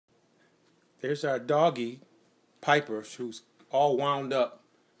There's our doggy, Piper, who's all wound up.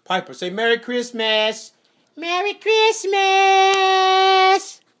 Piper, say Merry Christmas. Merry Christmas.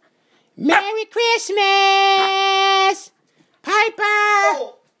 Merry Christmas. Piper.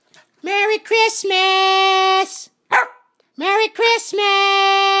 Oh. Merry Christmas. Merry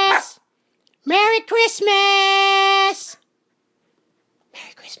Christmas. Merry Christmas.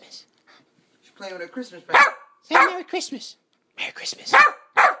 Merry Christmas. She's playing with her Christmas present. Say Merry Christmas. Merry Christmas.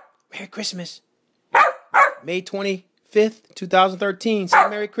 Merry Christmas. May 25th, 2013. Say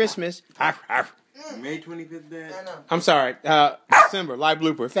Merry Christmas. May 25th, Dad? I know. I'm sorry. December. Live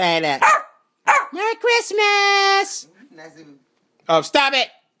blooper. Fad that. Merry Christmas. Oh, stop it.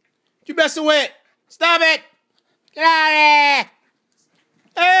 You messing with? Stop it. Get out of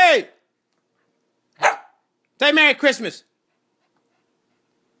there. Hey. Say Merry Christmas.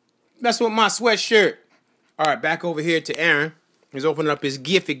 Messing with my sweatshirt. All right, back over here to Aaron. He's opening up his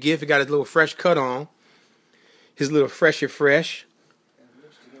Giphy gift. He got his little fresh cut on. His little fresher fresh.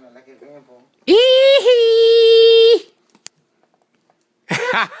 Eehee!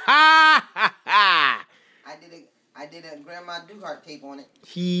 I did a Grandma Duhart tape on it.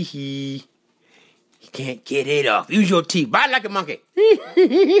 Hee hee. You can't get it off. Use your teeth. Bite like a monkey.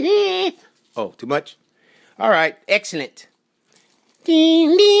 Oh, too much? All right, excellent.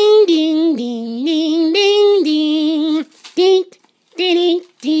 Ding, ding, ding, ding, ding, ding, ding. Ding, ding,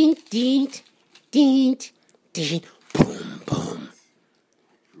 ding, ding, ding, ding. Boom, boom.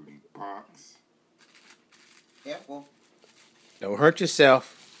 Fruity box. Careful. Don't hurt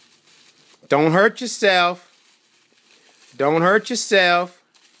yourself. Don't hurt yourself. Don't hurt yourself.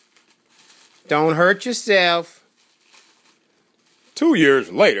 Don't hurt yourself. 2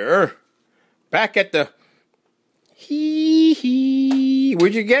 years later, back at the... Hee hee.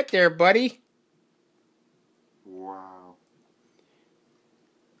 Where'd you get there, buddy? Wow.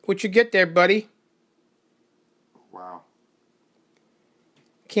 What'd you get there, buddy? Wow.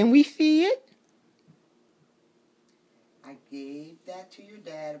 Can we see it? I gave that to your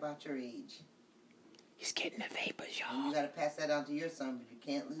dad about your age. He's getting the vapors, y'all. You gotta pass that on to your son, but you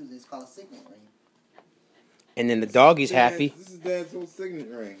can't lose it. It's called a signet ring. And then the doggy's happy. This is Dad's whole signet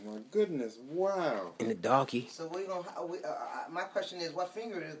ring. My goodness, wow. And the doggy. So we gonna. My question is, what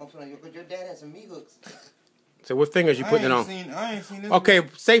finger is gonna put on you? Because your dad has some meat hooks. So what fingers you putting it on? I ain't seen this. Okay,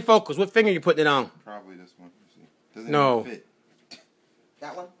 stay focused. What finger you putting it on? Probably this one. Doesn't No. even fit.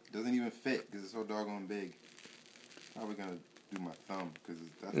 That one? Doesn't even fit because it's so doggone big. Probably gonna do my thumb because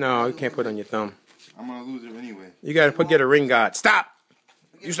that's. No, you can't put it on your thumb. I'm gonna lose it anyway. You gotta get a ring guard. Stop.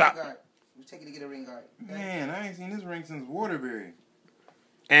 You stop. We take it to get a ring guard. Okay? Man, I ain't seen this ring since Waterbury.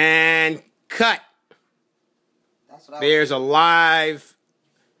 And cut. That's what There's a live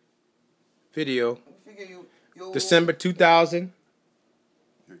video. December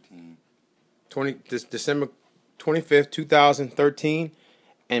 2013. December 25th, 2013.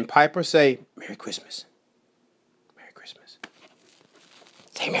 And Piper say, Merry Christmas. Merry Christmas.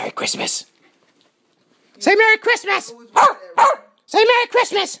 Say Merry Christmas. Say Merry Christmas. Say Merry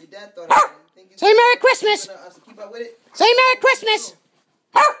Christmas. Say Merry Christmas. Say Merry Christmas.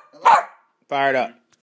 Fired up.